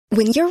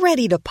When you're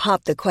ready to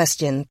pop the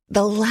question,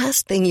 the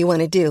last thing you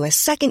want to do is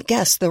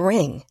second-guess the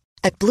ring.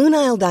 At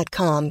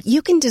BlueNile.com,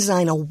 you can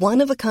design a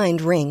one-of-a-kind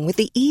ring with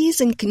the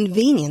ease and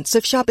convenience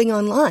of shopping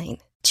online.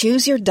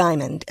 Choose your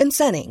diamond and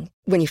setting.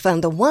 When you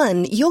find the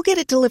one, you'll get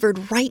it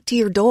delivered right to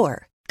your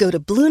door. Go to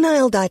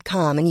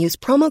BlueNile.com and use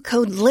promo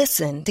code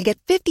LISTEN to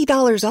get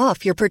 $50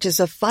 off your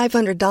purchase of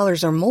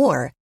 $500 or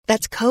more.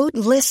 That's code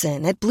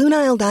LISTEN at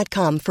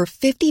BlueNile.com for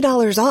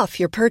 $50 off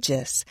your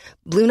purchase.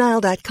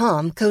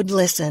 BlueNile.com, code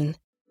LISTEN.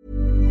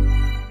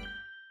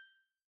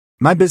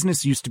 My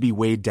business used to be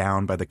weighed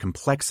down by the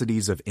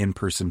complexities of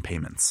in-person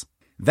payments.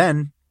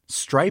 Then,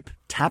 Stripe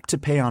Tap to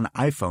Pay on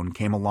iPhone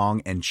came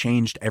along and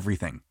changed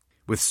everything.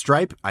 With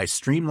Stripe, I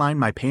streamlined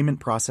my payment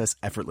process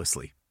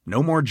effortlessly.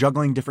 No more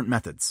juggling different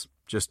methods.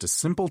 Just a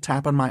simple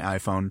tap on my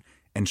iPhone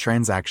and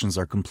transactions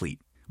are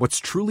complete. What's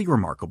truly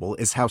remarkable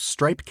is how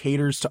Stripe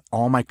caters to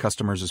all my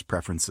customers'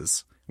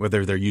 preferences.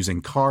 Whether they're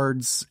using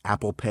cards,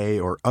 Apple Pay,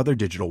 or other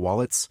digital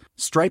wallets,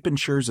 Stripe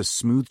ensures a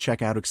smooth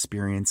checkout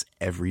experience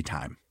every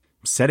time.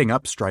 Setting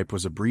up Stripe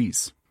was a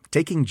breeze,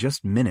 taking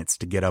just minutes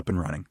to get up and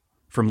running.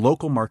 From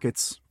local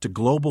markets to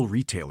global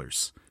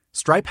retailers,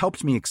 Stripe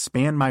helped me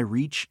expand my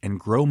reach and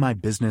grow my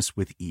business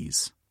with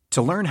ease.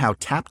 To learn how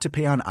Tap to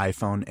Pay on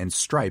iPhone and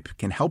Stripe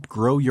can help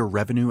grow your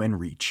revenue and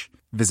reach,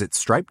 visit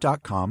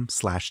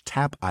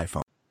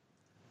stripe.com/tapiphone.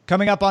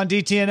 Coming up on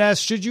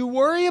DTNS, should you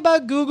worry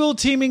about Google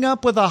teaming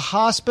up with a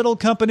hospital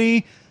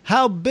company?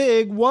 How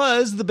big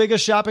was the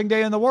biggest shopping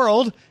day in the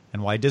world?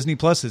 And why Disney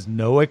Plus is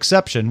no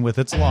exception with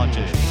its launch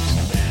issues.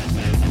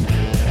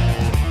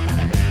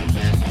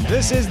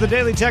 This is the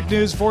Daily Tech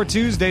News for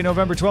Tuesday,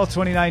 November 12th,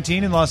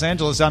 2019 in Los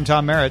Angeles. I'm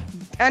Tom Merritt.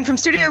 And from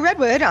Studio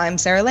Redwood, I'm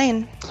Sarah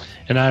Lane.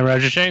 And I'm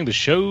Roger Chang, the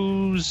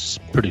show's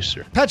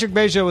producer. Patrick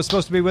Beja was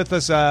supposed to be with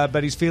us,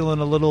 but he's feeling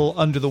a little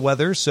under the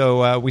weather,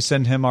 so we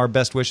send him our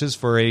best wishes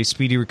for a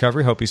speedy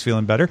recovery. Hope he's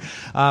feeling better.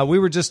 We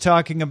were just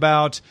talking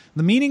about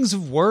the meanings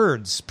of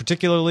words,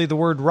 particularly the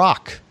word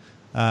rock.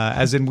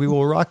 As in, we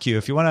will rock you.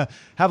 If you want to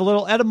have a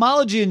little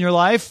etymology in your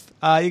life,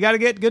 you got to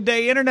get Good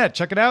Day Internet.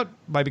 Check it out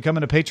by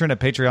becoming a patron at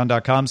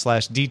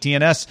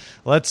patreon.com/DTNS.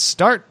 Let's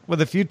start with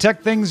a few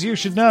tech things you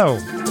should know.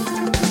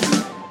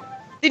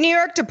 The New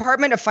York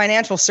Department of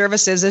Financial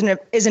Services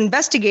is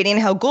investigating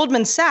how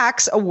Goldman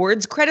Sachs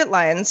awards credit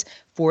lines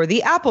for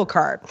the Apple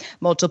Card.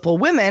 Multiple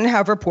women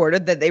have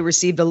reported that they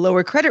received a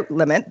lower credit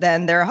limit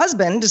than their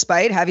husband,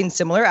 despite having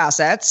similar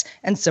assets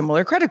and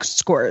similar credit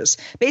scores.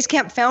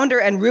 Basecamp founder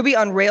and Ruby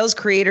on Rails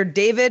creator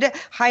David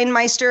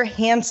Heinemeister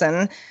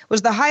Hansen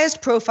was the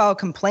highest profile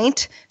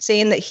complaint,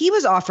 saying that he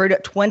was offered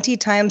 20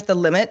 times the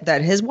limit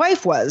that his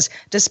wife was,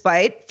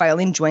 despite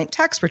filing joint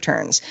tax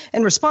returns.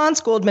 In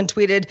response, Goldman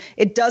tweeted,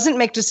 "It doesn't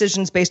make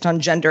decisions based on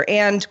gender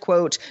and,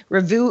 quote,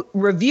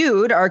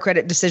 reviewed our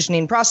credit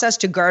decisioning process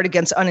to guard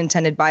against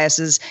unintended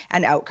biases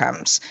and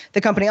outcomes."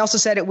 The company also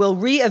said it will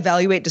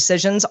reevaluate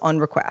decisions on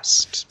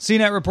request.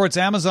 CNET reports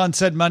Amazon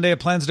said Monday it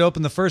plans to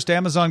open the first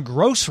Amazon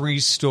grocery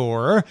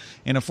store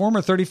in a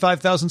former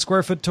 35,000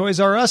 square foot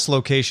Toys R Us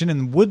location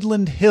in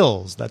Woodland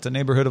Hills. That's a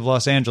neighborhood of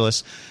Los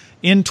Angeles.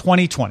 In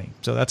 2020.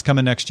 So that's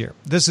coming next year.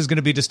 This is going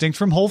to be distinct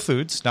from Whole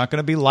Foods. Not going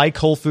to be like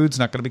Whole Foods.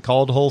 Not going to be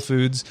called Whole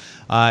Foods.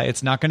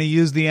 It's not going to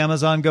use the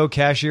Amazon Go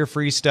cashier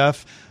free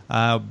stuff.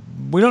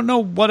 We don't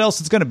know what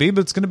else it's going to be,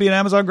 but it's going to be an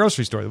Amazon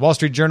grocery store. The Wall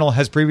Street Journal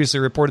has previously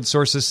reported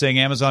sources saying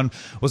Amazon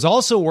was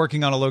also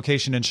working on a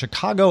location in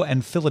Chicago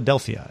and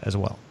Philadelphia as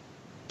well.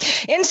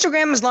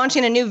 Instagram is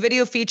launching a new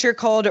video feature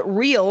called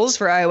Reels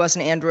for iOS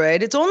and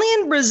Android. It's only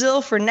in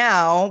Brazil for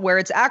now, where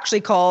it's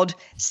actually called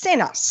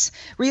Cenas.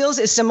 Reels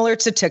is similar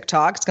to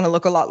TikTok. It's going to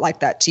look a lot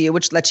like that to you,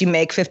 which lets you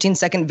make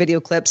 15-second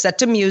video clips set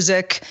to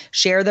music,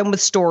 share them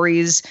with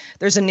stories.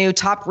 There's a new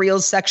top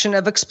Reels section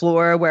of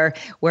Explore where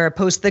a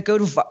post that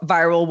goes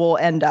viral will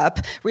end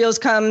up. Reels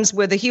comes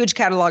with a huge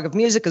catalog of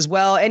music as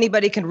well.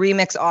 Anybody can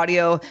remix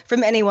audio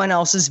from anyone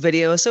else's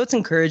video, so it's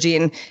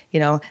encouraging,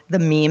 the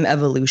meme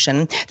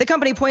evolution. The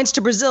company points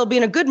to Brazil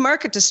being a good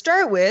market to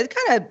start with,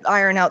 kind of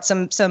iron out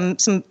some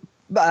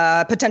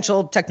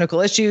potential technical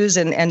issues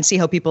and see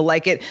how people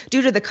like it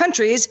due to the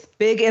country's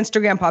big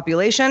Instagram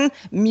population,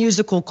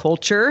 musical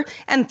culture,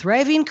 and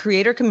thriving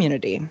creator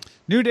community.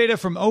 New data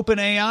from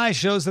OpenAI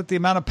shows that the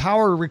amount of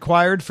power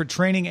required for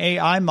training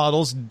AI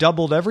models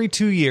doubled every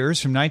 2 years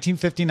from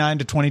 1959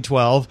 to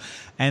 2012,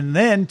 and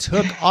then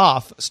took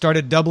off,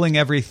 started doubling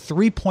every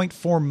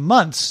 3.4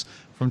 months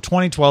from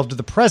 2012 to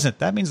the present.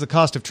 That means the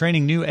cost of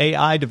training new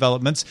AI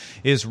developments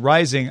is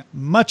rising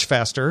much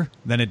faster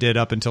than it did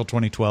up until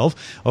 2012.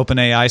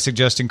 OpenAI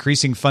suggests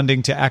increasing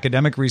funding to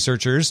academic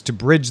researchers to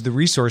bridge the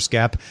resource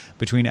gap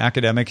between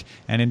academic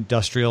and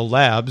industrial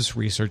labs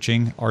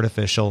researching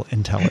artificial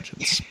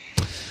intelligence.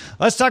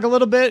 Let's talk a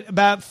little bit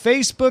about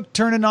Facebook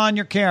turning on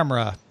your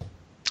camera.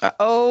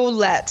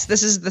 Let's.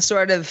 This is the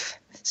sort of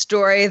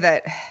story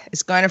that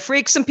is going to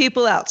freak some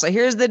people out. So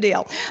here's the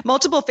deal.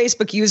 Multiple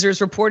Facebook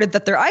users reported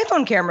that their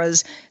iPhone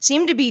cameras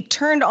seemed to be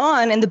turned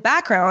on in the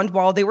background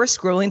while they were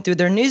scrolling through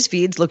their news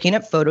feeds looking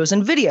at photos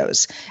and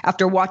videos.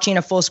 After watching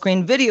a full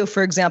screen video,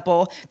 for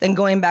example, then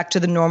going back to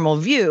the normal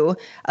view,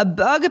 a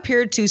bug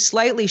appeared to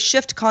slightly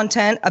shift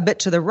content a bit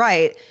to the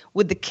right,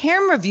 with the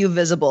camera view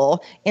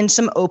visible in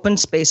some open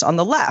space on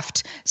the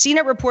left.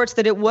 CNET reports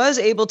that it was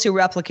able to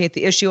replicate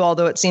the issue,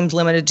 although it seems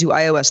limited to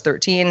iOS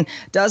 13.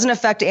 Doesn't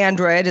affect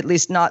Android, at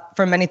least not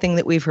from anything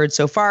that we've heard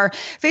so far.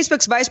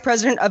 Facebook's vice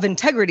president of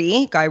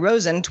integrity, Guy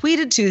Rosen,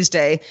 tweeted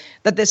Tuesday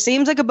that this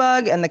seems like a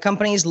bug and the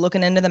company's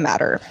looking into the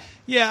matter.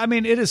 Yeah, I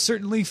mean, it is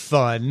certainly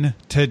fun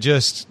to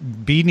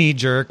just be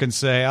knee-jerk and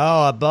say,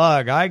 oh, a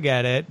bug, I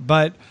get it.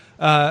 But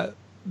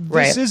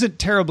this isn't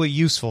terribly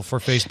useful for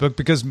Facebook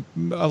because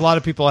a lot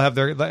of people have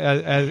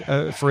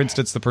their, for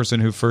instance, the person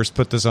who first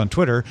put this on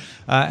Twitter,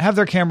 have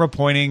their camera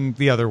pointing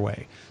the other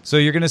way. So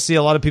you're going to see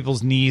a lot of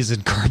people's knees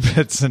and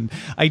carpets. And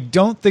I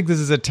don't think this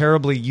is a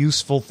terribly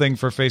useful thing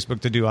for Facebook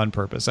to do on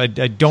purpose. I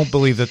don't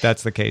believe that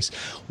that's the case.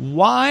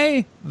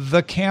 Why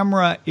the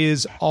camera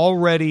is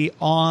already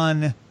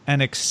on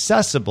and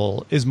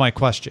accessible is my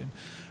question.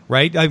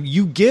 Right?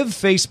 You give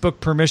Facebook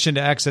permission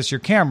to access your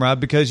camera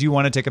because you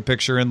want to take a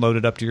picture and load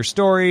it up to your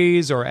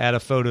stories or add a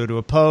photo to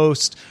a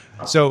post.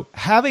 So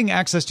having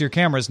access to your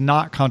camera is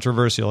not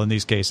controversial in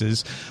these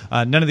cases.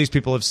 None of these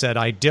people have said,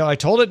 I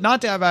told it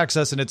not to have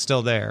access and it's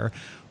still there.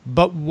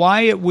 But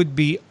why it would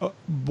be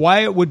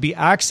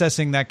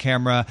accessing that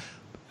camera,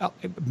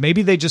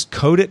 maybe they just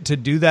code it to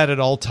do that at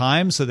all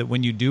times so that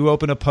when you do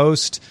open a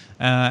post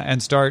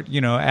and start,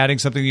 adding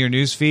something to your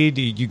news feed,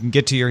 you can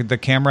get to the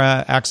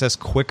camera access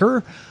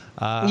quicker.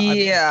 I'm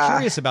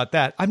curious about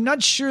that. I'm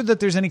not sure that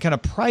there's any kind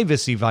of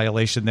privacy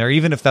violation there,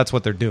 even if that's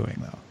what they're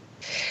doing, though.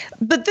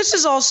 But this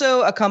is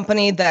also a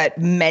company that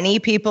many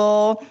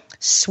people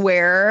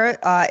swear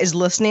is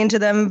listening to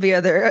them via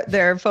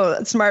their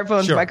phone,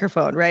 smartphone's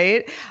microphone,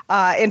 right?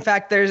 In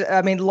fact, there's,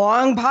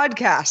 long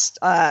podcast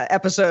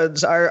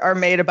episodes are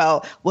made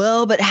about,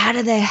 well, but how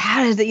did they,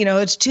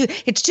 it's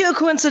too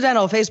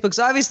coincidental. Facebook's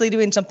obviously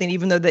doing something,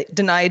 even though they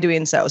deny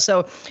doing so.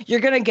 So you're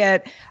going to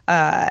get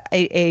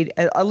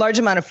a large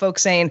amount of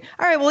folks saying,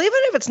 all right, well, even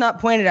if it's not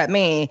pointed at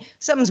me,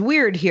 something's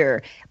weird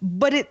here.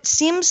 But it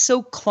seems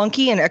so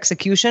clunky in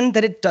execution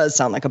that it does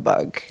sound like a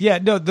bug. Yeah,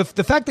 no, the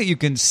fact that you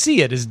can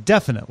see it is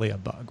definitely a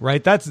bug,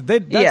 right? That's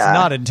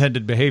not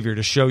intended behavior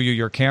to show you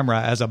your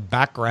camera as a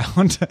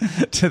background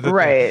to the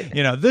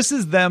thing. This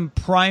is them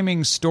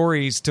priming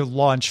stories to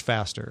launch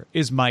faster,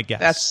 is my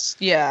guess.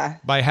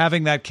 By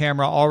having that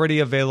camera already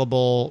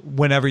available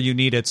whenever you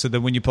need it, so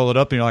that when you pull it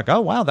up and you're like,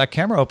 oh, wow, that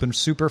camera opened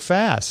super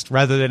fast,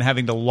 rather than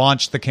having to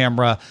launch the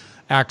camera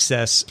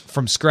access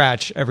from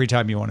scratch every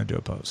time you want to do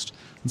a post.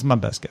 That's my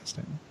best guess.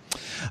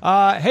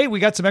 Hey, we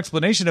got some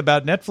explanation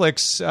about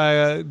Netflix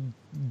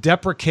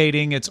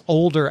deprecating its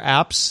older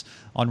apps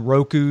on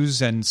Roku's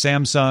and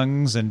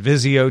Samsung's and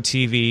Vizio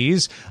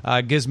TVs.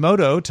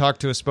 Gizmodo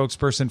talked to a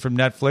spokesperson from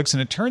Netflix,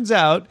 and it turns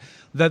out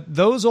that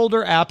those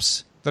older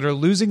apps that are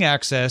losing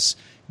access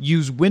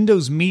use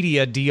Windows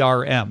Media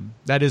DRM.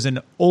 That is an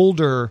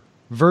older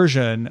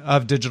version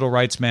of digital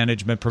rights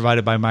management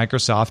provided by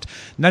Microsoft.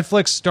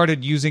 Netflix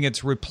started using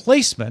its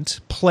replacement,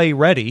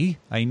 PlayReady,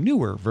 a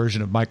newer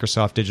version of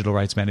Microsoft digital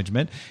rights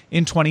management,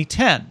 in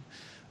 2010.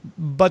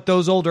 But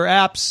those older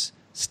apps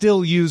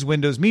still use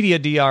Windows Media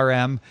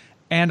DRM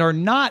and are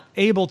not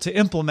able to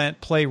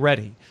implement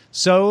PlayReady.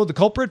 So the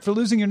culprit for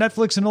losing your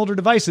Netflix and older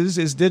devices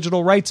is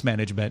digital rights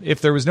management.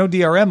 If there was no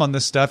DRM on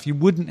this stuff, you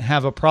wouldn't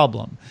have a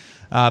problem.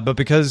 But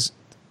because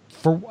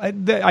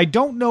I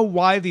don't know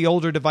why the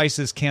older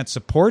devices can't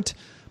support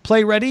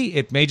PlayReady.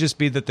 It may just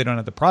be that they don't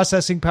have the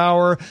processing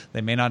power.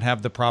 They may not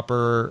have the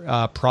proper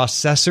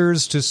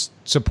processors to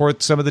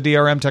support some of the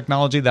DRM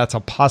technology. That's a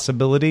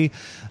possibility.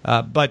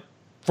 But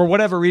for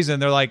whatever reason,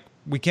 they're like,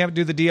 we can't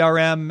do the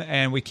DRM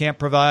and we can't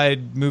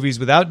provide movies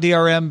without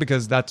DRM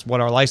because that's what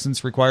our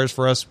license requires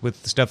for us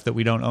with stuff that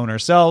we don't own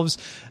ourselves.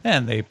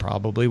 And they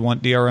probably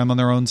want DRM on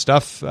their own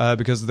stuff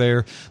because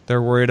they're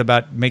worried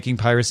about making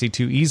piracy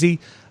too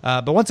easy.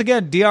 But once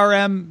again,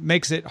 DRM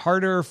makes it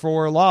harder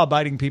for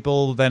law-abiding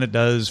people than it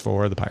does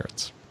for the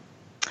pirates.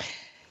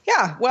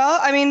 Yeah,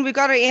 well, we've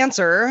got an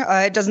answer.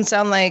 It doesn't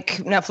sound like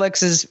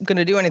Netflix is going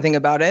to do anything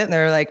about it.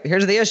 They're like,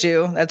 here's the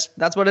issue.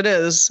 That's what it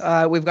is.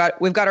 We've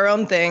got our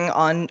own thing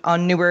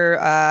on newer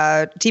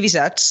TV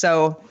sets.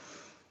 So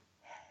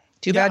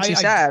too bad, too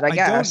sad, I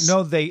guess.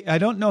 I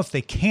don't know if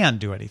they can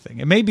do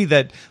anything. It may be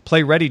that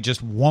PlayReady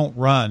just won't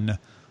run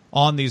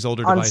on these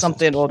older devices. On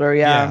something older,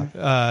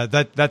 yeah.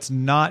 That's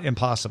not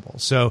impossible.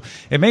 So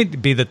it may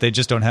be that they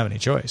just don't have any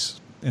choice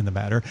in the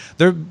matter.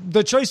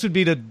 The choice would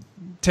be to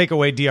take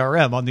away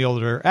DRM on the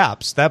older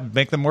apps. That would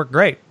make them work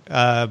great.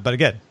 But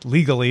again,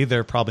 legally,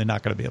 they're probably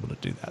not going to be able to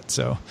do that.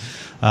 So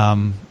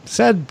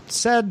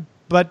sad,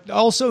 but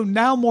also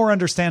now more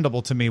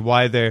understandable to me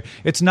why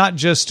it's not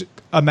just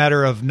a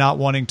matter of not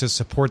wanting to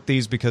support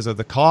these because of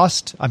the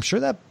cost. I'm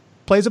sure that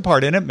plays a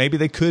part in it. Maybe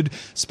they could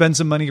spend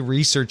some money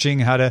researching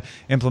how to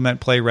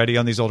implement PlayReady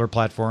on these older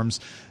platforms.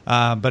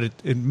 But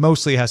it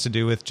mostly has to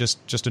do with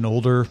just an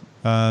older,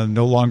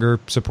 no longer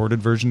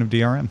supported version of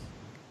DRM.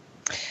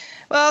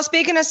 Well,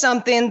 speaking of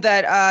something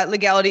that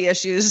legality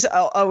issues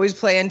always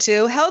play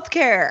into,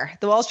 healthcare.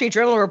 The Wall Street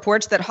Journal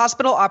reports that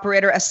hospital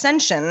operator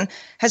Ascension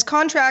has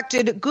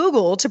contracted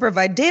Google to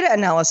provide data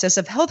analysis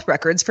of health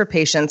records for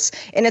patients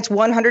in its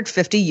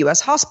 150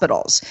 U.S.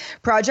 hospitals.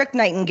 Project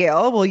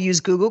Nightingale will use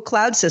Google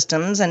Cloud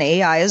systems and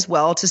AI as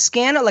well to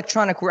scan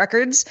electronic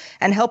records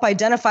and help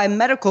identify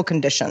medical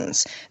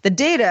conditions. The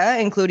data,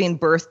 including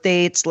birth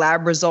dates,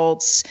 lab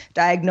results,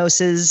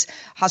 diagnoses,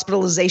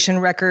 hospitalization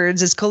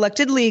records, is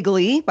collected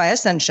legally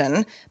by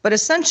Ascension, but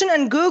Ascension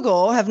and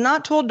Google have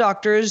not told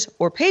doctors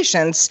or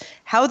patients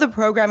how the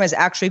program is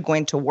actually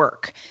going to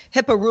work.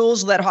 HIPAA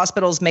rules let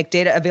hospitals make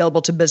data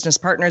available to business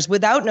partners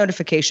without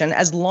notification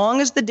as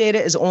long as the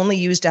data is only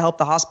used to help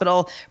the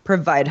hospital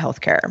provide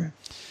healthcare.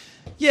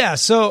 Yeah,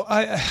 so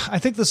I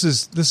think this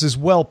is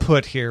well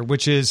put here,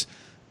 which is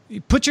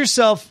put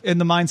yourself in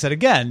the mindset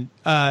again.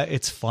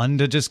 It's fun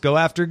to just go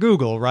after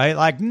Google, right?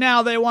 Like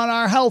now they want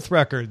our health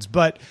records,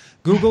 but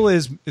Google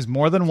is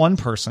more than one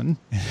person.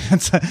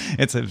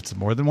 It's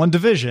more than one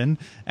division,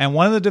 and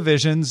one of the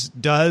divisions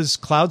does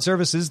cloud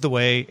services the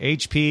way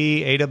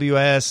HP,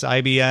 AWS,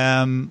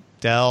 IBM,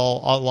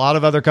 Dell, a lot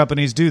of other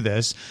companies do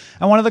this.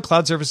 And one of the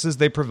cloud services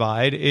they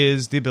provide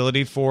is the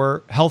ability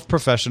for health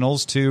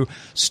professionals to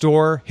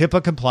store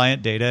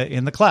HIPAA-compliant data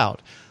in the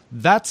cloud.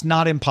 That's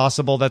not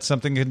impossible. That's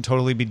something that can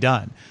totally be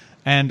done.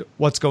 And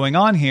what's going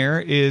on here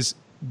is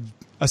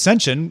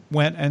Ascension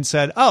went and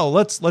said, "Oh,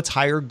 let's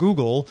hire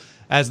Google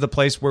as the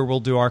place where we'll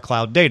do our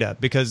cloud data,"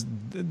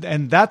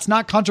 and that's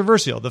not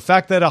controversial. The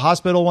fact that a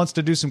hospital wants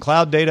to do some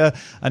cloud data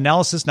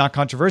analysis, not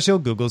controversial.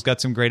 Google's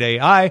got some great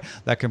AI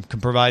that can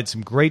provide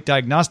some great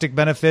diagnostic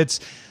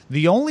benefits.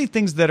 The only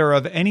things that are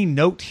of any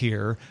note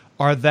here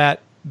are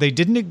that they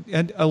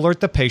didn't alert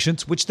the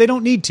patients, which they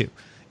don't need to.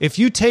 If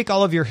you take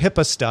all of your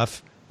HIPAA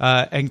stuff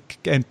and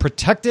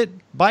protect it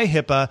by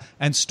HIPAA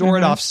and store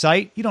it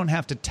off-site, you don't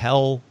have to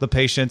tell the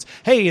patients,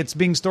 hey, it's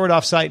being stored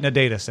off-site in a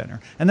data center.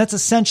 And that's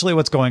essentially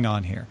what's going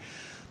on here.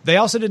 They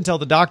also didn't tell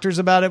the doctors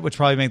about it, which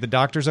probably made the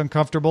doctors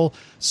uncomfortable.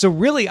 So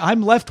really,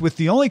 I'm left with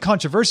the only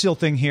controversial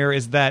thing here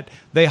is that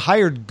they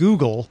hired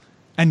Google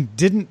and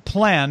didn't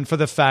plan for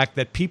the fact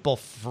that people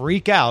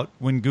freak out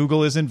when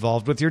Google is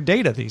involved with your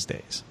data these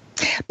days.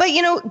 But,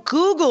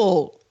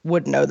 Google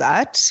would know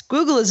that.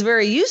 Google is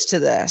very used to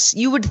this.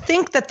 You would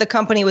think that the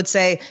company would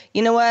say,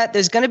 you know what,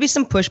 there's going to be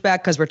some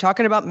pushback because we're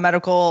talking about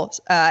medical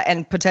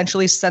and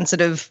potentially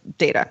sensitive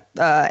data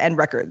and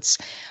records.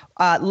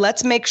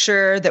 Let's make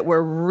sure that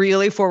we're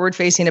really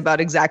forward-facing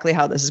about exactly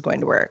how this is going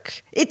to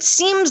work. It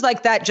seems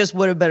like that just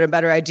would have been a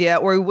better idea,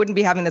 or we wouldn't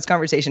be having this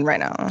conversation right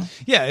now.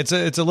 Yeah, it's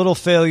a little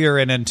failure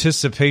in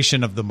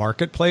anticipation of the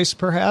marketplace,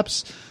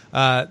 perhaps.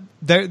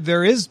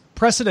 There is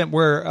precedent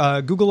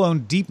where Google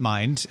owned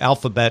DeepMind,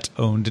 Alphabet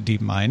owned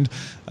DeepMind,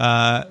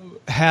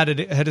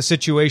 had a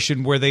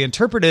situation where they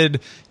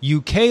interpreted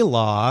UK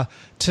law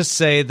to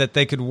say that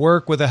they could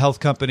work with a health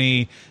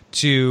company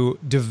to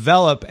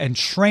develop and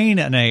train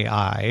an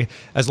AI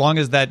as long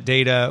as that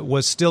data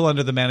was still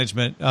under the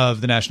management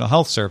of the National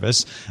Health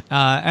Service.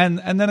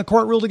 And then a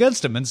court ruled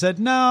against them and said,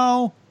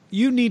 no,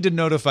 you need to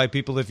notify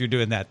people if you're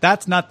doing that.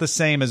 That's not the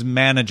same as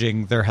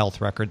managing their health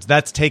records.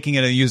 That's taking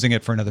it and using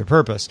it for another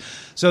purpose.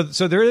 So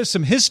there is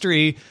some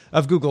history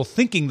of Google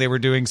thinking they were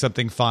doing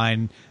something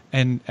fine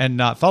and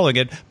not following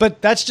it.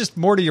 But that's just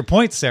more to your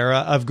point, Sarah,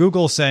 of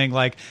Google saying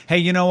like, hey,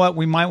 you know what?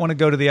 We might want to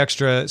go to the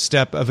extra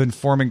step of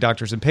informing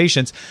doctors and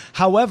patients.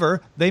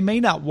 However, they may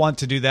not want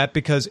to do that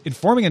because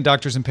informing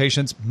doctors and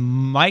patients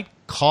might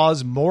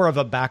cause more of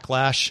a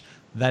backlash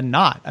than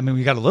not. I mean,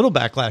 we got a little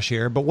backlash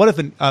here, but what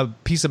if a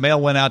piece of mail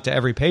went out to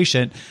every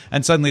patient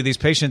and suddenly these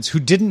patients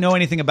who didn't know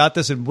anything about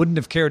this and wouldn't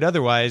have cared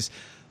otherwise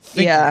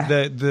think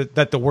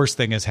that the worst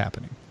thing is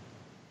happening?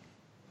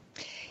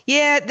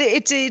 Yeah,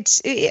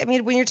 I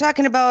mean, when you're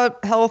talking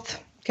about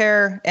health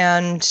care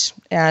and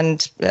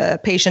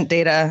patient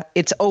data,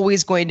 it's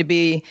always going to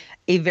be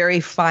a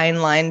very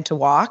fine line to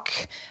walk.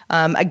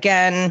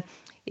 Again,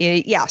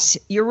 yes,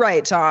 you're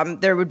right, Tom.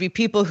 There would be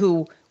people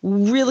who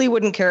really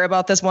wouldn't care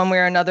about this one way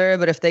or another,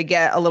 but if they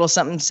get a little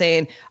something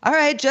saying, all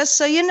right, just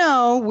so you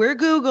know, we're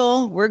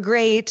Google, we're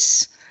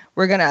great,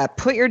 we're going to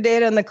put your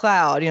data in the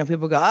cloud,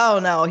 people go, oh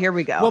no, here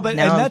we go. Well, and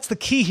that's the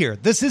key here.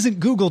 This isn't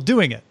Google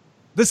doing it.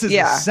 This is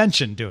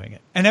Ascension doing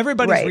it. And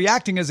everybody's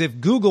reacting as if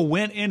Google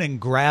went in and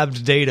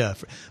grabbed data.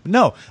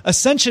 No,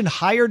 Ascension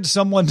hired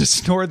someone to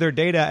store their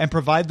data and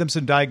provide them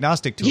some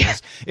diagnostic tools. Yeah.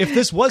 If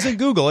this wasn't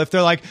Google, if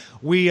they're like,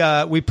 we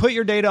put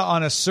your data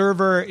on a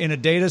server in a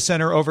data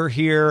center over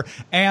here,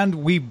 and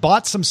we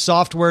bought some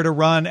software to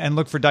run and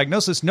look for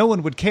diagnosis, no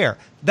one would care.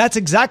 That's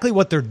exactly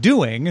what they're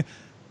doing.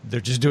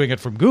 They're just doing it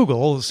from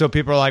Google. So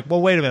people are like,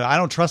 well, wait a minute, I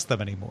don't trust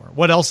them anymore.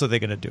 What else are they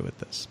going to do with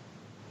this?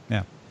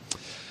 Yeah.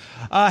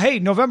 Hey,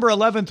 November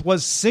 11th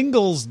was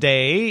Singles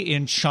Day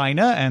in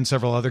China and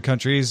several other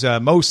countries,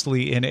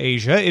 mostly in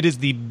Asia. It is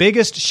the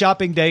biggest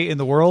shopping day in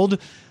the world.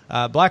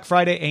 Black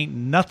Friday ain't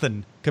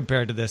nothing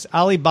compared to this.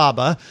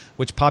 Alibaba,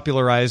 which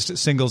popularized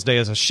Singles Day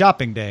as a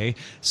shopping day,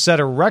 set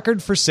a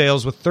record for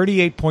sales with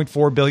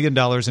 $38.4 billion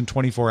in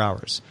 24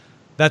 hours.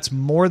 That's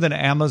more than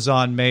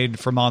Amazon made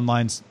from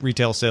online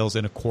retail sales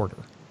in a quarter.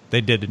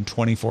 They did in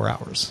 24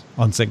 hours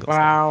on Singles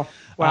Day.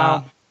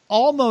 Wow.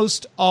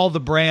 Almost all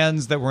the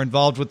brands that were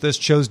involved with this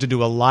chose to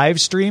do a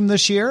live stream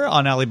this year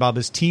on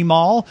Alibaba's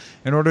Tmall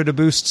in order to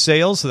boost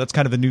sales. So that's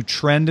kind of a new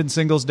trend in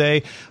Singles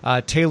Day.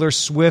 Taylor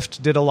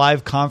Swift did a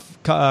live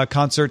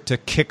concert to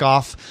kick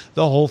off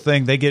the whole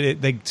thing. They get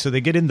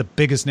in the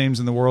biggest names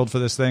in the world for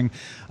this thing.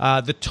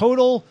 The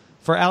total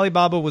for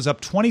Alibaba was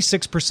up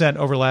 26%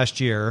 over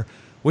last year,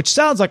 which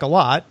sounds like a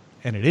lot.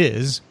 And it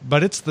is,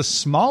 but it's the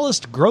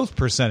smallest growth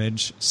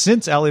percentage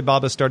since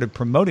Alibaba started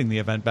promoting the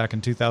event back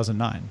in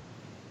 2009.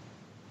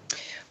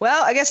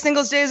 Well, I guess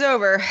Singles Day is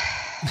over.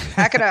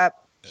 Pack it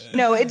up.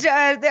 No,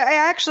 I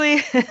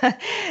actually,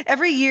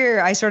 every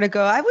year I sort of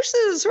go, I wish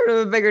this was sort of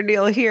a bigger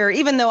deal here,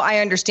 even though I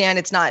understand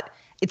it's not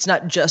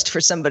just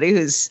for somebody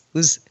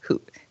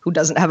who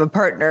doesn't have a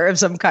partner of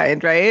some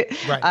kind, right?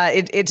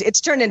 Right. It's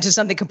turned into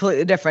something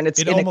completely different. It's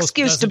an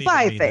excuse to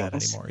buy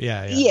things.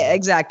 Yeah,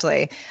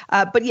 exactly.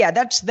 But yeah,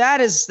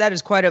 that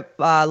is quite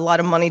a lot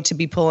of money to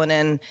be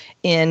pulling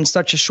in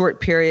such a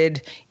short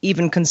period,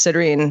 even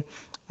considering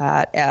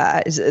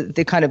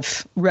the kind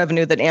of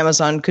revenue that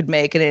Amazon could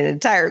make in an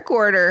entire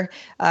quarter.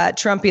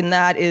 Trumping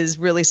that is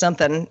really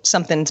something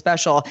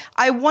special.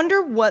 I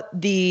wonder what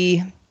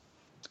the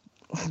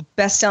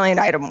best-selling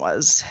item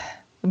was,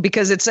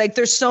 because it's like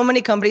there's so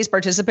many companies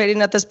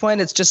participating at this point.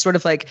 It's just sort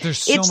of like there's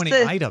so many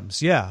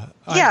items. Yeah,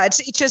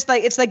 it's just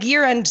like it's like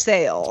year-end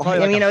sale. It's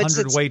probably like a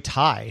 100-way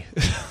tie.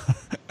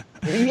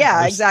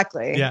 Yeah,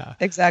 exactly. Yeah,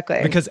 exactly.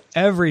 Because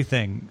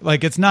everything,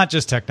 like, it's not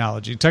just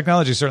technology.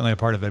 Technology is certainly a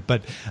part of it,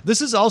 but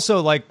this is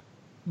also like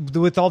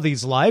with all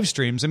these live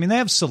streams. I mean, they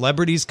have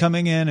celebrities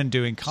coming in and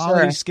doing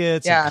comedy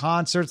skits and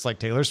concerts, like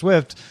Taylor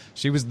Swift.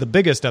 She was the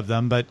biggest of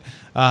them, but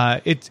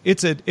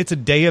it's a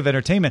day of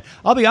entertainment.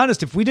 I'll be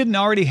honest, if we didn't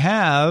already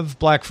have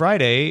Black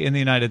Friday in the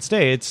United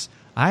States,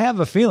 I have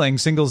a feeling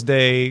Singles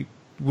Day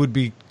would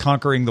be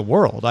conquering the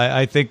world.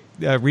 I think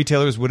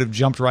retailers would have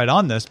jumped right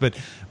on this, but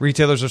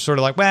retailers are sort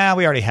of like, well,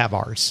 we already have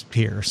ours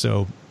here.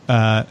 So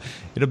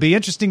it'll be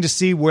interesting to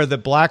see where the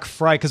Black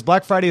Friday, because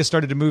Black Friday has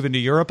started to move into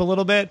Europe a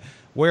little bit,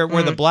 where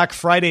the Black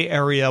Friday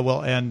area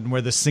will end,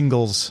 where the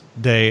Singles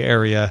Day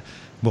area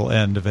will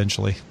end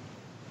eventually.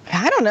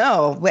 I don't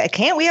know.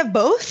 Can't we have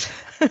both?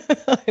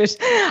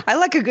 I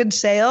like a good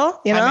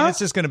sale, you know? I mean, it's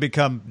just going to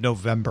become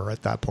November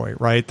at that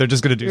point, right? They're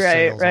just going to do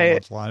sales all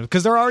month long,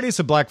 because there are already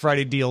some Black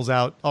Friday deals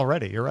out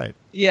already. You're right.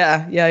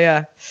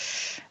 Yeah.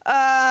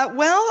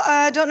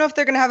 I don't know if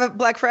they're going to have a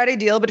Black Friday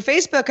deal, but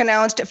Facebook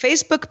announced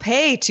Facebook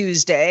Pay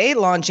Tuesday,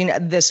 launching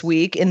this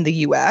week in the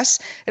U.S.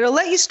 It'll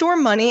let you store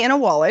money in a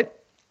wallet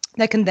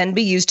that can then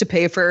be used to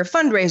pay for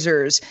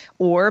fundraisers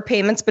or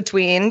payments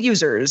between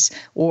users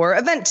or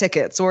event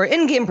tickets or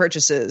in-game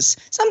purchases,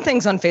 some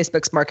things on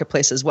Facebook's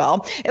marketplace as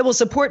well. It will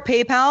support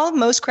PayPal,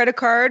 most credit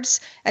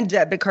cards, and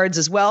debit cards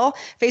as well.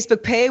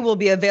 Facebook Pay will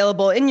be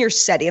available in your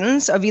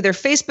settings of either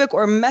Facebook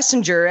or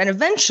Messenger, and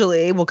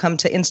eventually will come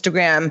to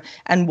Instagram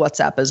and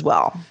WhatsApp as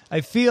well.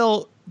 I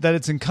feel that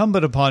it's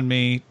incumbent upon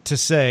me to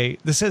say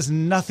this has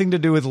nothing to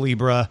do with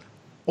Libra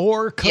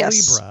or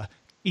Calibra,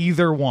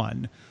 either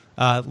one.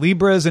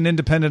 Libra is an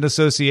independent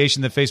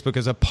association that Facebook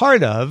is a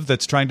part of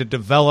that's trying to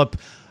develop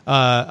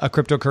a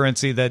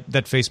cryptocurrency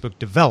that Facebook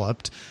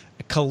developed.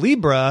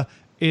 Calibra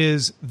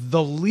is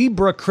the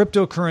Libra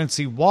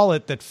cryptocurrency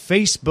wallet that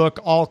Facebook,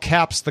 all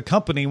caps the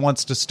company,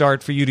 wants to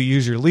start for you to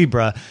use your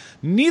Libra.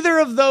 Neither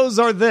of those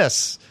are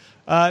this.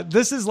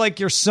 This is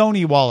like your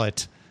Sony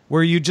wallet,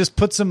 where you just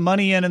put some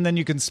money in and then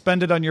you can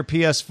spend it on your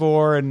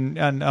PS4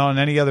 and on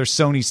any other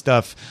Sony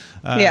stuff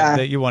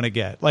that you want to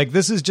get. Like,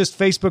 this is just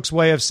Facebook's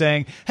way of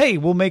saying, hey,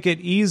 we'll make it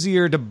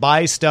easier to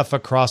buy stuff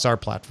across our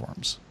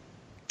platforms.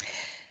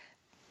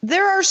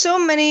 There are so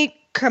many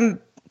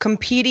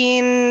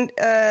competing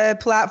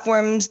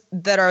platforms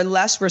that are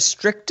less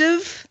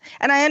restrictive.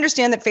 And I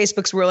understand that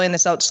Facebook's rolling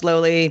this out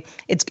slowly.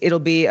 It'll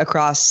be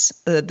across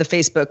the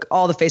Facebook,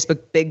 all the Facebook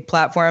big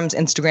platforms,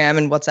 Instagram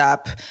and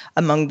WhatsApp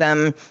among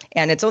them.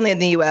 And it's only in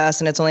the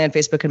US and it's only on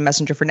Facebook and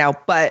Messenger for now.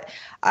 But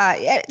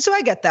so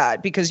I get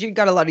that, because you've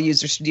got a lot of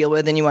users to deal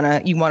with and you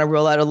want to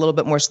roll out a little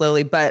bit more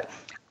slowly. But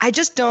I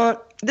just don't,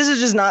 this is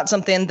just not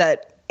something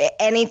that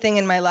anything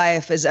in my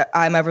life is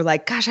I'm ever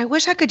like, gosh, I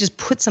wish I could just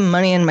put some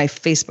money in my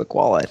Facebook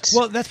wallet.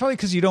 Well, that's probably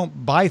because you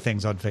don't buy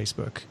things on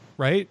Facebook,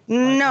 right?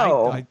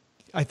 No.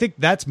 I think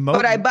that's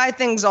But I buy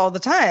things all the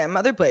time,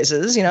 other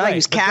places. You know, I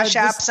use Cash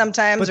App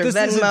sometimes, or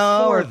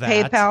Venmo, or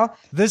PayPal.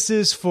 This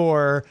is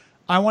for,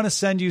 I want to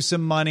send you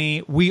some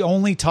money. We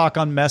only talk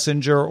on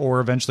Messenger or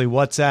eventually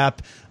WhatsApp.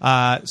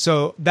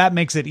 So that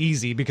makes it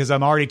easy because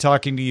I'm already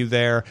talking to you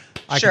there.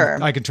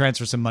 I can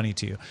transfer some money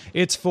to you.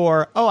 It's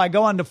for, I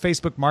go onto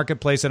Facebook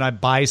Marketplace and I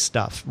buy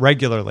stuff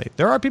regularly.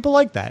 There are people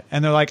like that.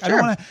 And they're like, I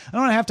don't want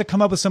to have to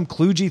come up with some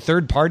kludgy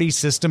third-party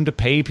system to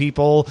pay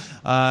people.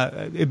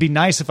 It'd be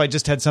nice if I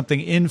just had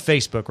something in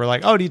Facebook. We're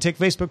like, do you take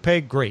Facebook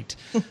Pay? Great.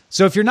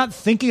 So if you're not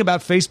thinking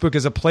about Facebook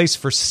as a place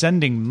for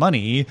sending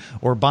money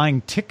or buying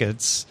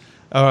tickets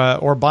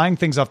or buying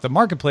things off the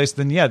marketplace,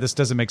 then this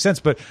doesn't make sense.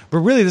 But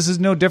really, this is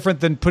no different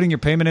than putting your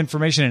payment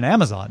information in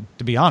Amazon,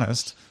 to be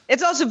honest.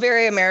 It's also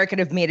very American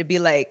of me to be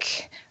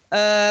like,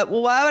 why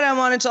would I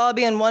want it to all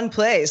be in one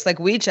place like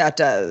WeChat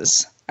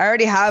does? I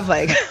already have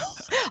like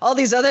all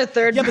these other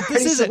third-party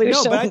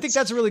solutions. No, but I think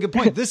that's a really good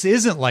point. This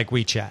isn't like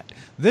WeChat.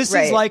 This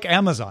is like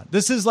Amazon.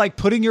 This is like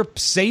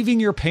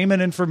saving your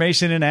payment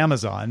information in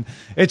Amazon.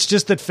 It's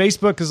just that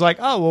Facebook is like,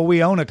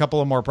 we own a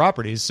couple of more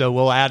properties, so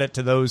we'll add it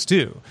to those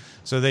too.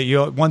 So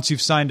that once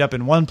you've signed up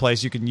in one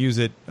place, you can use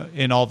it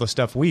in all the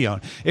stuff we own.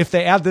 If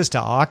they add this to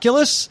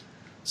Oculus,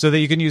 so that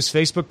you can use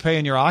Facebook Pay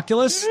in your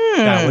Oculus,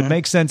 that would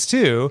make sense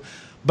too.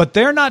 But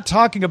they're not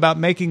talking about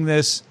making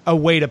this a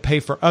way to pay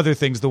for other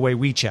things the way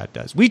WeChat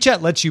does.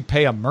 WeChat lets you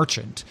pay a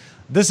merchant.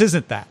 This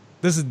isn't that.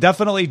 This is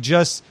definitely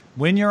just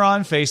when you're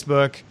on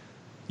Facebook,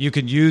 you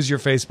can use your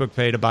Facebook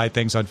Pay to buy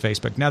things on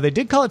Facebook. Now, they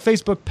did call it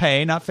Facebook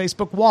Pay, not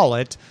Facebook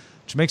Wallet,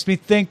 which makes me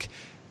think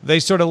they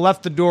sort of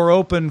left the door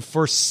open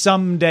for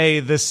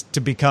someday this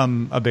to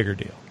become a bigger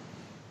deal.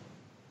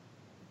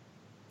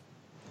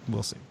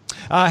 We'll see.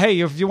 Hey,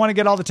 if you want to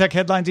get all the tech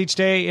headlines each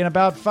day in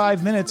about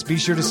 5 minutes, be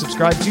sure to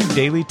subscribe to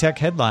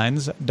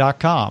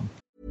dailytechheadlines.com.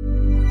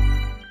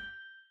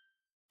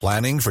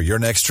 Planning for your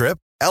next trip?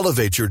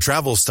 Elevate your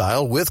travel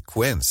style with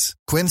Quince.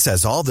 Quince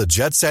has all the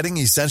jet-setting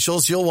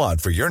essentials you'll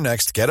want for your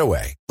next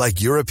getaway,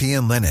 like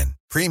European linen,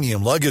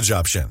 premium luggage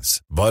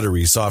options,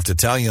 buttery soft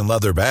Italian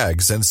leather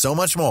bags, and so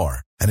much more.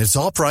 And it's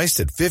all priced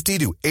at 50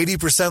 to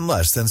 80%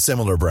 less than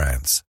similar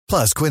brands.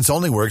 Plus, Quince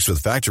only works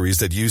with factories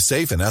that use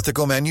safe and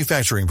ethical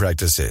manufacturing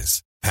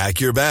practices.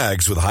 Pack your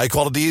bags with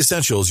high-quality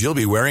essentials you'll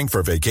be wearing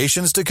for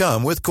vacations to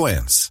come with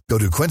Quince. Go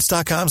to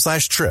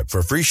quince.com/trip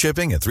for free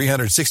shipping and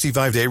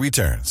 365-day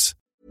returns.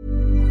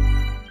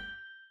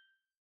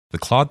 The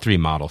Claude 3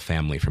 model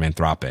family from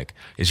Anthropic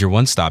is your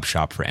one-stop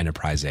shop for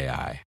enterprise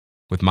AI.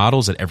 With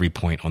models at every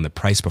point on the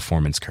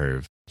price-performance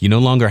curve, you no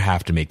longer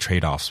have to make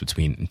trade-offs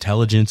between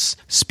intelligence,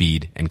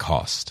 speed, and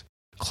cost.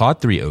 Claude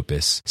 3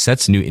 Opus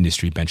sets new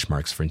industry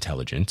benchmarks for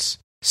intelligence.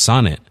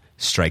 Sonnet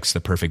strikes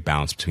the perfect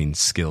balance between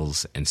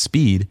skills and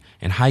speed.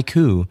 And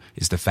Haiku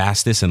is the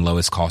fastest and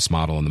lowest cost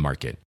model in the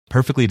market,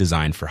 perfectly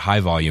designed for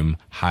high-volume,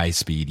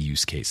 high-speed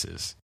use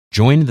cases.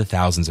 Join the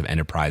thousands of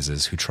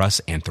enterprises who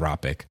trust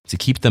Anthropic to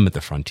keep them at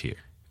the frontier.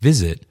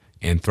 Visit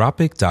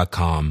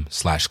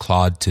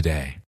anthropic.com/Claude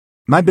today.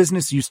 My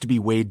business used to be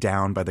weighed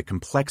down by the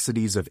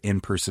complexities of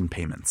in-person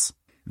payments.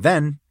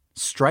 Then,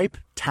 Stripe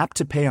Tap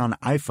to Pay on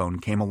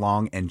iPhone came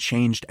along and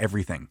changed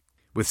everything.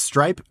 With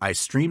Stripe, I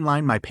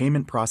streamlined my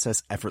payment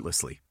process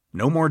effortlessly.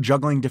 No more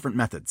juggling different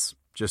methods.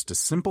 Just a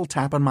simple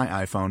tap on my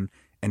iPhone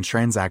and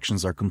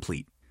transactions are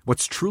complete.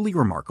 What's truly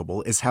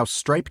remarkable is how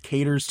Stripe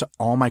caters to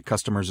all my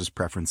customers'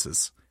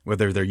 preferences.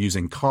 Whether they're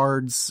using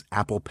cards,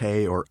 Apple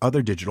Pay, or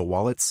other digital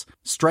wallets,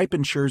 Stripe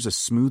ensures a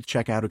smooth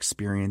checkout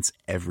experience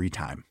every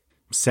time.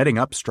 Setting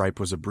up Stripe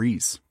was a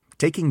breeze,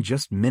 taking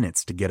just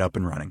minutes to get up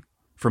and running.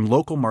 From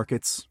local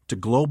markets to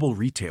global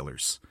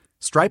retailers,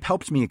 Stripe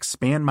helped me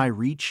expand my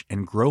reach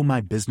and grow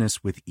my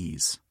business with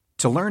ease.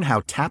 To learn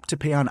how Tap to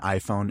Pay on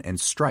iPhone and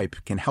Stripe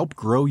can help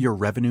grow your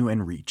revenue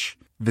and reach,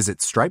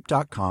 visit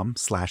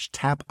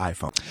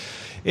stripe.com/tapiphone.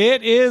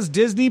 It is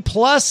Disney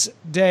Plus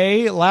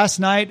Day. Last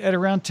night at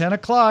around 10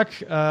 o'clock,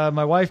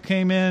 my wife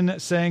came in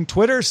saying,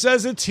 Twitter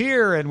says it's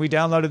here. And we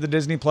downloaded the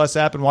Disney Plus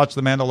app and watched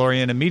The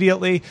Mandalorian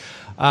immediately.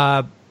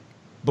 But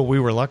we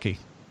were lucky.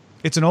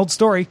 It's an old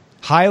story.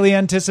 Highly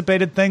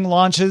anticipated thing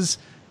launches,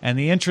 and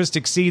the interest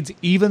exceeds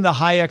even the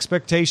high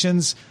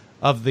expectations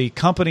of the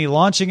company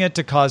launching it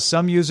to cause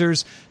some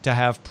users to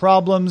have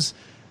problems.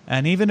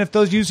 And even if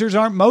those users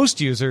aren't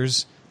most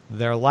users,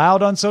 they're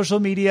loud on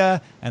social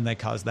media, and they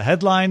cause the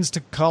headlines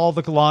to call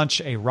the launch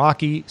a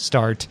rocky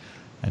start.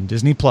 And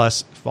Disney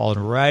Plus fallen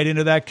right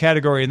into that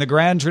category. In the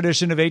grand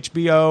tradition of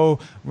HBO,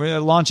 we're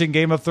launching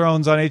Game of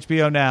Thrones on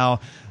HBO now.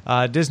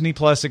 Disney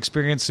Plus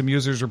experienced some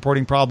users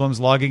reporting problems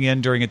logging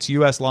in during its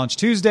U.S. launch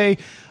Tuesday.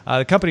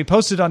 The company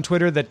posted on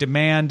Twitter that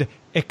demand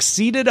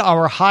exceeded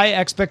our high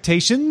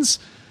expectations.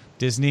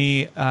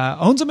 Disney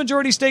owns a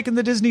majority stake in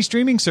the Disney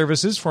streaming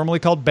services, formerly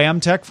called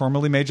BAMTech,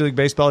 formerly Major League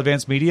Baseball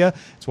Advanced Media.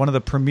 It's one of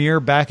the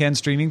premier back-end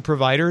streaming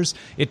providers.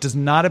 It does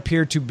not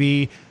appear to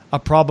be a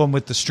problem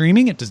with the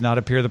streaming. It does not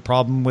appear the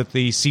problem with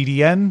the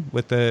CDN,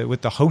 with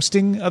the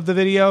hosting of the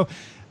video.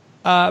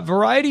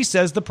 Variety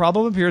says the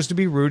problem appears to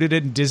be rooted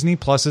in Disney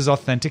Plus's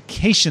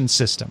authentication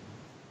system.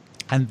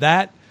 And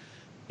that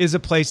is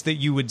a place that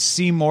you would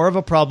see more of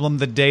a problem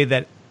the day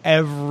that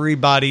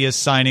everybody is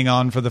signing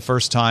on for the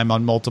first time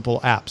on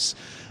multiple apps.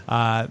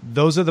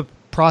 Those are the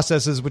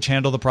processes which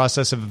handle the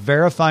process of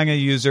verifying a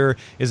user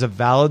is a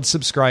valid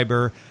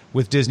subscriber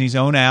with Disney's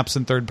own apps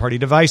and third-party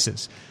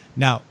devices.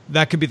 Now,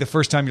 that could be the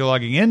first time you're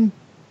logging in.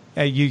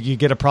 You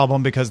get a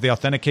problem because the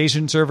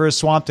authentication server is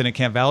swamped and it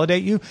can't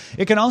validate you.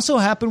 It can also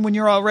happen when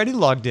you're already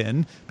logged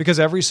in, because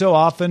every so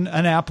often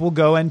an app will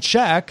go and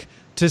check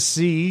to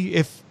see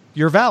if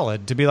you're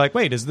valid, to be like,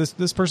 wait, is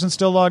this person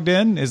still logged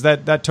in? Is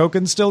that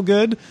token still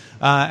good?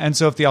 And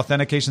so if the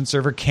authentication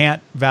server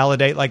can't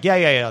validate, like,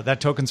 yeah, that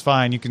token's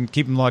fine, you can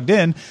keep them logged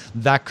in,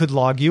 that could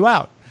log you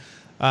out.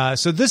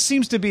 So this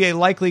seems to be a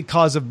likely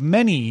cause of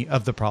many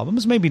of the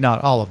problems, maybe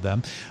not all of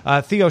them.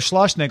 Theo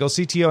Schlossnagel,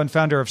 CTO and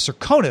founder of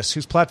Serconis,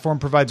 whose platform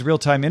provides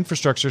real-time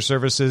infrastructure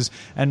services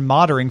and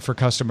monitoring for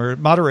customers,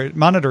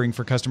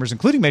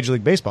 including Major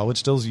League Baseball, which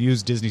still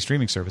use Disney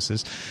streaming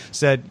services,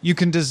 said, you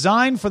can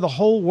design for the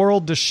whole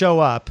world to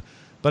show up,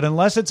 but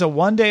unless it's a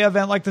one-day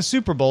event like the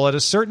Super Bowl, at a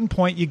certain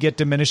point you get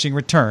diminishing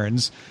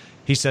returns.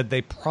 He said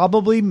they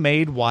probably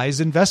made wise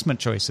investment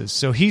choices.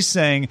 So he's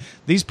saying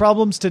these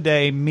problems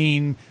today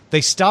mean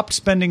they stopped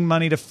spending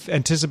money to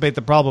anticipate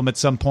the problem at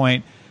some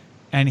point,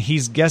 and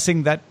he's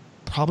guessing that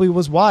probably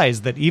was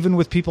wise, that even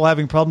with people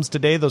having problems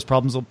today, those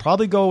problems will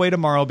probably go away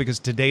tomorrow because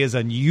today is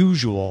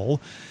unusual,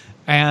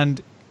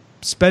 and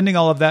spending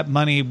all of that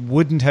money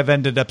wouldn't have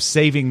ended up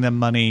saving them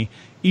money,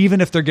 even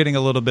if they're getting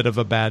a little bit of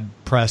a bad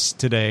press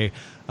today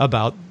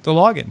about the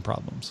login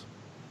problems.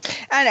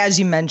 And as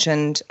you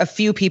mentioned, a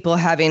few people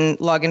having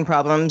login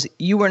problems.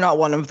 You were not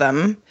one of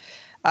them.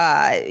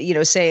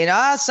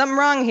 Saying, something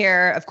wrong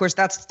here. Of course,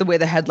 that's the way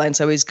the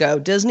headlines always go.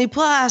 Disney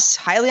Plus,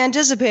 highly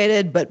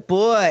anticipated, but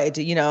boy,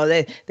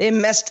 they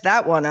messed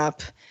that one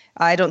up.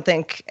 I don't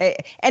think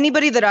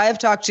anybody that I have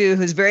talked to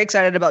who's very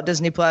excited about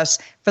Disney Plus,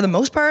 for the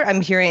most part,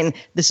 I'm hearing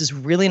this is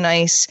really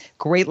nice,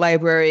 great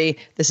library.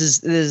 This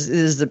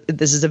is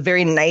a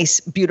very nice,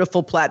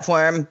 beautiful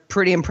platform,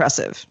 pretty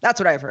impressive. That's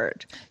what I've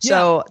heard.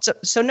 Yeah.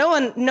 So no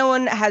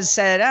one has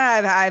said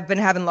I've been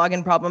having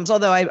login problems.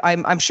 Although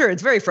I'm sure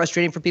it's very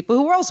frustrating for people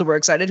who also were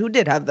excited who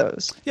did have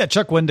those. Yeah,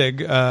 Chuck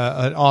Wendig,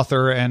 an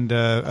author and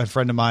a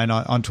friend of mine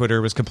on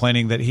Twitter, was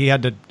complaining that he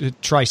had to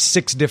try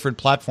 6 different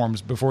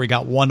platforms before he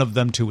got one of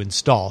them to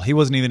install. He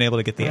wasn't even able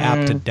to get the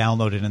app to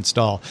download and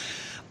install.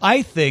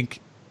 I think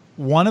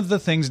one of the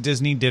things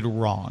Disney did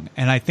wrong,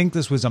 and I think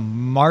this was a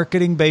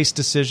marketing-based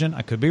decision,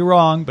 I could be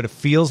wrong, but it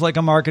feels like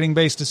a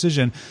marketing-based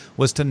decision,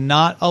 was to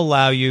not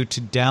allow you to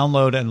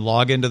download and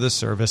log into the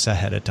service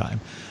ahead of time.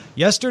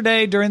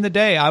 Yesterday, during the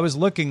day, I was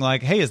looking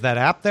like, hey, is that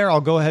app there?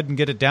 I'll go ahead and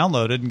get it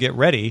downloaded and get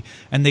ready.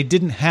 And they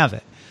didn't have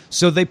it.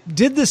 So they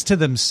did this to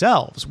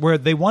themselves, where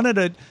they wanted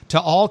it to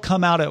all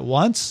come out at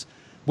once,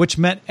 which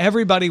meant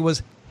everybody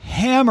was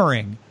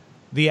hammering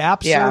the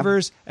app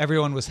servers.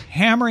 Everyone was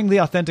hammering the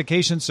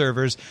authentication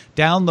servers,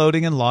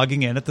 downloading and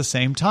logging in at the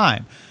same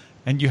time.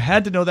 And you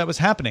had to know that was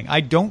happening.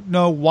 I don't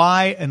know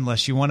why,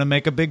 unless you want to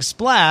make a big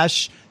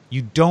splash,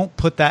 you don't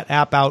put that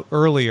app out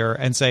earlier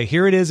and say,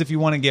 here it is if you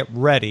want to get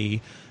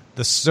ready.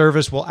 The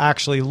service will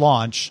actually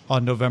launch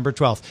on November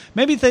 12th.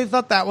 Maybe they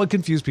thought that would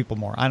confuse people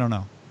more. I don't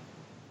know.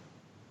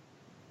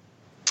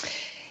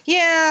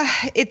 Yeah,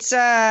 it's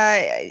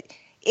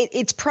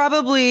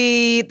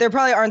probably, there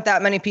probably aren't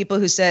that many people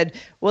who said,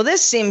 well,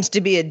 this seems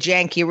to be a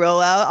janky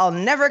rollout. I'll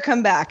never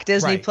come back.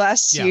 Disney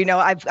Plus,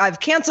 I've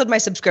canceled my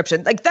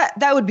subscription. Like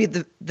that would be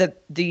the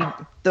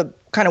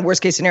kind of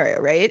worst case scenario,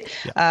 right?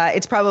 Yeah.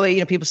 It's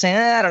probably, people saying,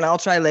 I don't know, I'll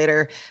try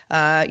later.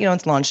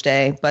 It's launch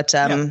day, but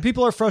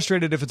people are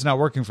frustrated if it's not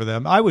working for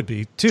them. I would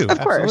be too. Of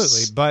course.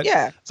 Absolutely. But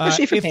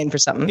especially if you're paying for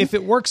something. If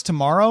it works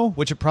tomorrow,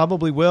 which it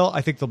probably will,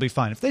 I think they'll be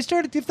fine. If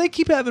they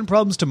keep having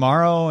problems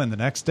tomorrow and the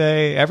next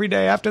day, every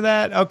day after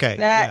that, okay.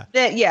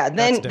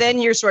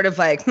 Then you're sort of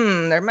like,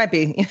 there might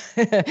be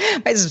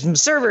some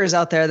servers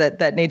out there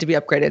that need to be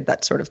upgraded,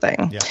 that sort of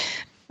thing. Yeah.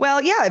 Well,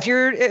 if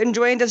you're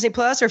enjoying Disney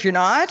Plus, or if you're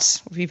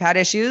not, if you've had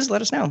issues,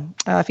 let us know.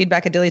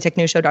 Feedback at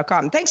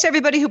dailytechnewsshow.com. Thanks to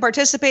everybody who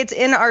participates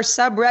in our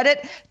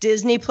subreddit,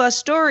 Disney Plus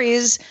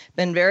Stories.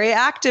 Been very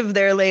active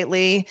there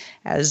lately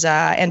as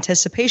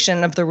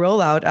anticipation of the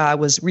rollout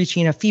was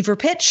reaching a fever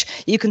pitch.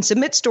 You can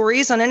submit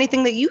stories on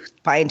anything that you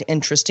find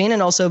interesting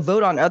and also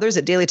vote on others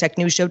at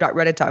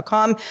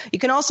dailytechnewsshow.reddit.com. You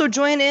can also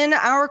join in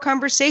our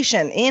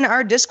conversation in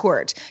our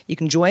Discord. You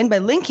can join by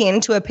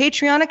linking to a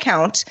Patreon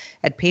account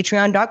at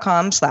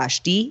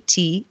patreon.com/DTNS.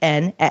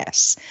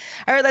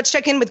 All right, let's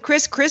check in with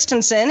Chris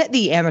Christensen,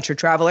 the amateur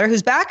traveler,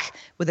 who's back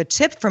with a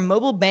tip for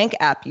mobile bank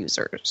app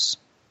users.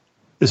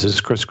 This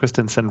is Chris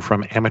Christensen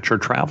from Amateur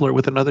Traveler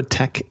with another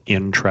Tech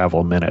in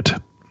Travel Minute.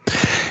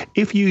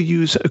 If you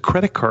use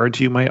credit cards,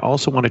 you might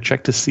also want to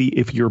check to see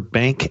if your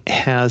bank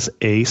has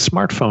a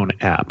smartphone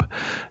app.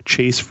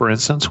 Chase, for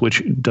instance,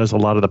 which does a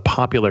lot of the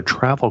popular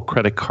travel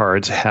credit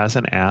cards, has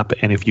an app.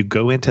 And if you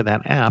go into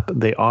that app,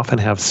 they often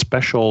have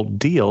special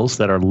deals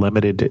that are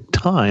limited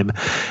time.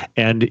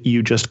 And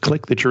you just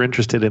click that you're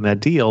interested in that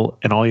deal.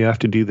 And all you have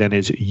to do then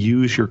is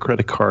use your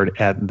credit card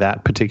at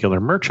that particular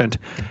merchant,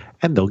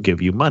 and they'll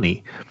give you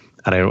money.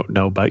 And I don't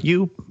know about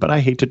you, but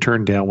I hate to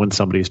turn down when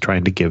somebody's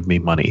trying to give me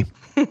money.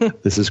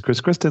 This is Chris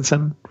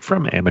Christensen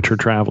from Amateur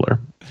Traveler.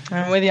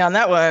 I'm with you on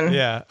that one.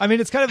 Yeah. I mean,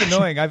 it's kind of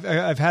annoying.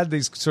 I've had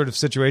these sort of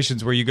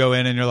situations where you go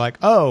in and you're like,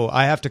 oh,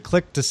 I have to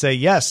click to say,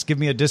 yes, give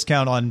me a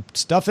discount on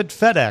stuff at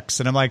FedEx.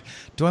 And I'm like,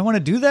 do I want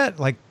to do that?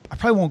 Like, I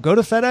probably won't go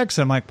to FedEx.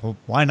 And I'm like, well,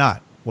 why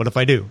not? What if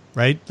I do?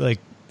 Right? Like,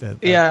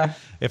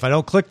 if I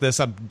don't click this,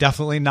 I'm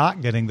definitely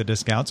not getting the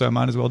discount. So I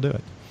might as well do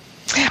it.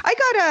 I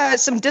got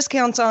some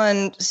discounts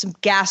on some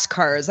gas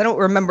cards. I don't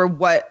remember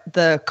what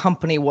the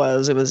company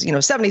was. It was,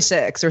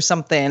 76 or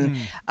something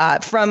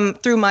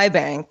through my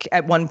bank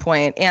at one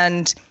point.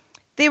 And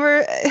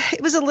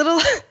it was a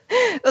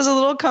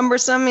little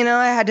cumbersome.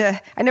 I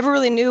never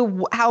really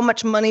knew how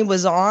much money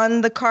was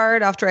on the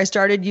card after I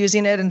started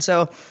using it. And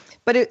so,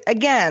 but it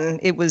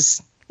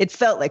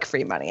felt like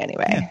free money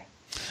anyway.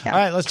 Yeah. All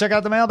right, let's check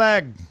out the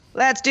mailbag.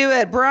 Let's do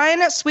it.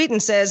 Brian Sweeten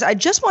says, I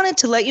just wanted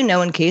to let you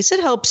know, in case it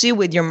helps you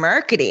with your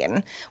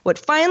marketing, what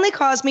finally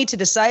caused me to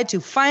decide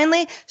to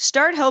finally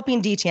start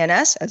helping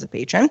DTNS as a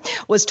patron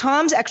was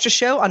Tom's extra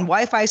show on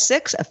Wi-Fi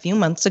 6 a few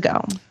months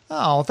ago.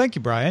 Oh, thank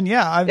you, Brian.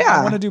 Yeah,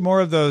 I want to do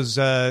more of those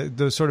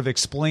sort of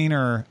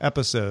explainer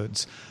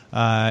episodes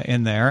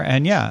in there.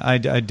 And yeah,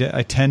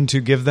 I tend to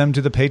give them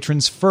to the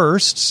patrons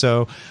first.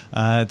 So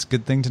it's a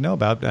good thing to know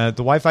about. The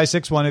Wi-Fi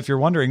 6 one, if you're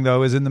wondering,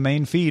 though, is in the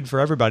main feed for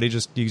everybody. You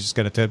just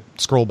got to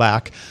scroll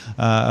back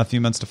a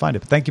few months to find it.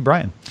 But thank you,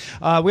 Brian.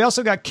 We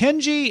also got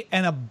Kenji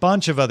and a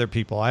bunch of other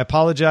people. I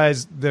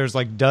apologize. There's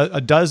like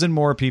a dozen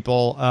more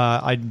people.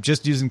 I'm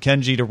just using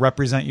Kenji to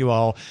represent you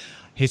all.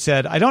 He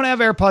said, I don't have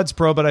AirPods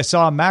Pro, but I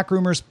saw a Mac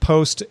Rumors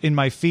post in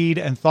my feed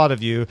and thought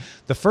of you.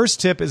 The first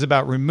tip is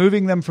about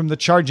removing them from the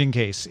charging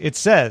case. It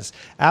says,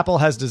 Apple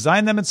has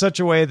designed them in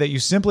such a way that you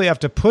simply have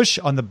to push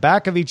on the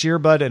back of each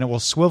earbud and it will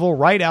swivel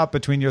right out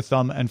between your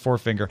thumb and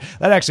forefinger.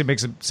 That actually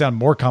makes it sound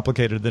more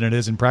complicated than it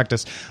is in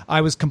practice.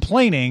 I was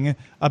complaining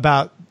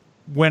about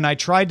when I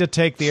tried to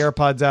take the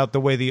AirPods out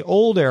the way the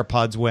old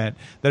AirPods went,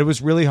 that it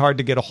was really hard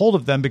to get a hold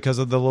of them because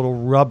of the little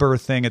rubber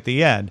thing at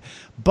the end.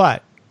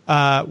 But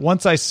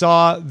once I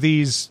saw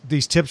these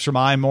tips from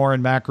iMore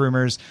and Mac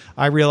Rumors,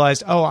 I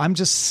realized, I'm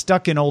just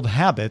stuck in old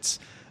habits.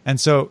 And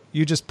so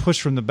you just push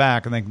from the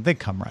back and they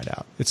come right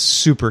out. It's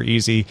super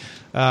easy.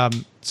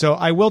 So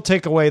I will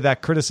take away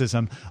that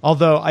criticism.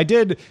 Although I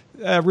did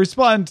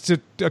respond to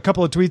a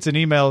couple of tweets and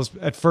emails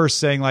at first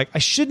saying, like, I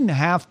shouldn't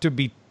have to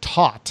be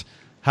taught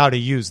how to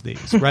use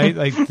these, right?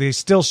 Like, they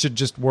still should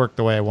just work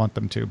the way I want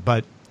them to.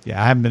 But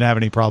yeah, I haven't been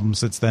having any problems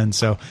since then.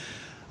 So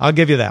I'll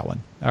give you that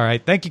one. All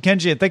right. Thank you,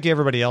 Kenji, and thank you,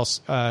 everybody else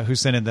who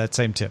sent in that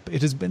same tip.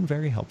 It has been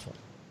very helpful.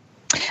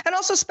 And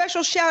also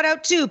special shout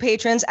out to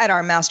patrons at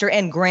our master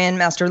and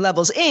grandmaster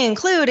levels,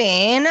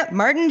 including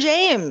Martin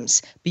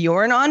James,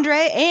 Bjorn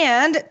Andre,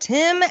 and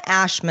Tim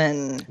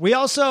Ashman. We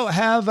also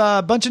have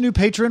a bunch of new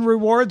patron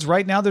rewards.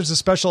 Right now, there's a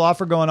special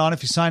offer going on.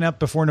 If you sign up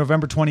before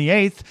November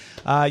 28th,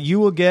 you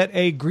will get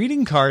a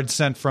greeting card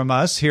sent from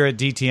us here at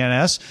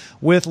DTNS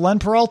with Len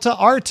Peralta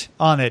art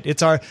on it.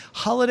 It's our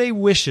holiday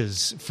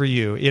wishes for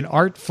you in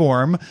art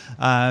form.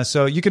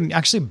 So you can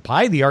actually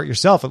buy the art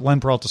yourself at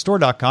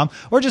lenperaltastore.com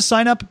or just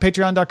sign up at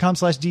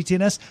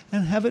patreon.com/DTNS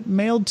and have it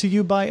mailed to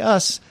you by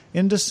us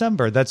in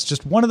December. That's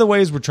just one of the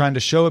ways we're trying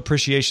to show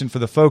appreciation for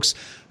the folks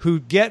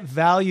who get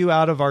value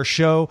out of our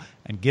show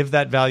and give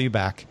that value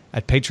back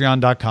at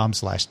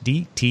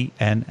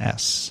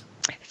patreon.com/DTNS.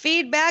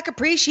 Feedback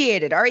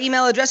appreciated. Our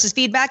email address is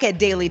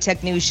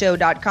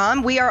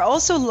feedback@dailytechnewsshow.com. We are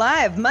also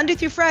live Monday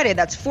through Friday.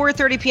 That's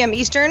 4:30 p.m.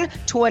 Eastern,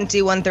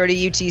 21:30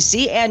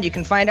 UTC. And you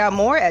can find out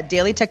more at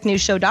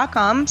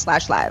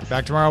dailytechnewsshow.com/live.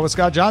 Back tomorrow with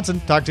Scott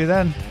Johnson. Talk to you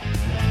then.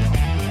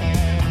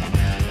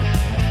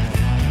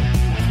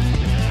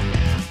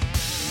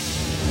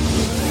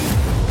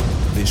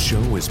 This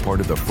show is part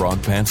of the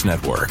Frog Pants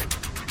Network.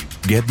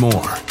 Get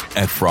more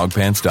at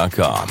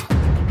frogpants.com.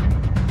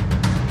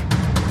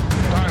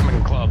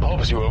 Diamond Club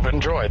hopes you have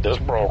enjoyed this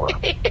program.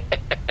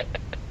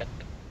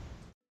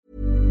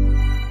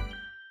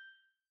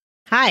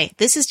 Hi,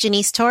 this is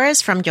Janice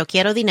Torres from Yo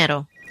Quiero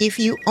Dinero. If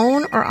you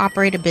own or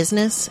operate a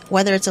business,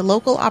 whether it's a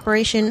local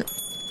operation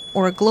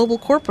or a global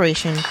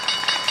corporation,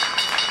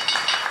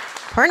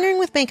 partnering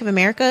with Bank of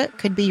America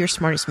could be your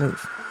smartest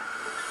move.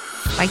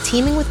 By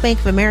teaming with Bank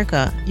of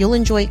America, you'll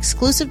enjoy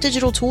exclusive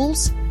digital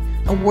tools,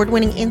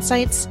 award-winning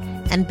insights,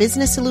 and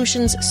business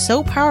solutions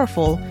so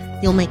powerful,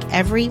 you'll make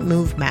every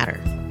move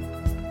matter.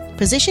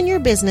 Position your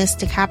business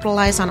to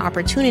capitalize on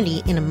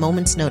opportunity in a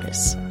moment's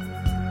notice.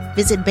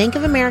 Visit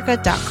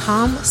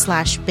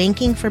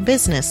bankofamerica.com/banking for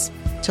business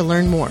to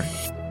learn more.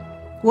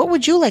 What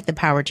would you like the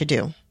power to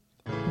do?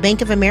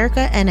 Bank of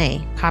America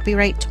N.A.,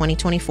 copyright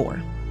 2024.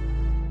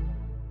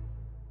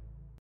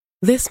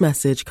 This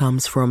message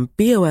comes from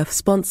BOF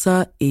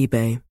sponsor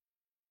eBay.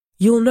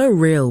 You'll know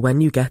real when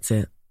you get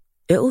it.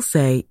 It'll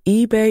say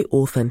eBay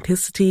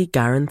Authenticity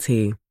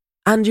Guarantee.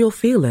 And you'll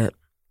feel it.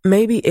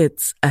 Maybe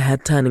it's a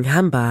head-turning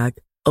handbag,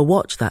 a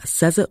watch that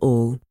says it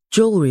all,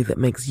 jewelry that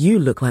makes you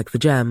look like the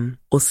gem,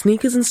 or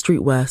sneakers and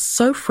streetwear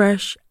so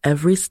fresh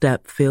every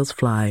step feels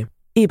fly.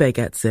 eBay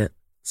gets it.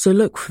 So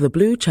look for the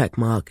blue check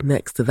mark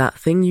next to that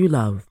thing you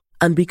love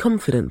and be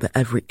confident that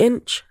every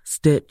inch,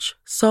 stitch,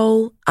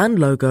 sole, and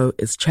logo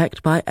is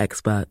checked by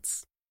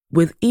experts.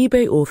 With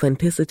eBay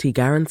Authenticity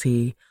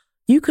Guarantee,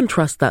 you can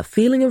trust that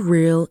feeling of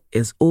real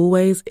is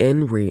always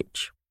in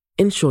reach.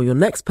 Ensure your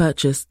next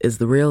purchase is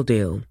the real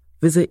deal.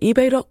 Visit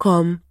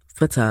eBay.com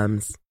for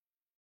terms.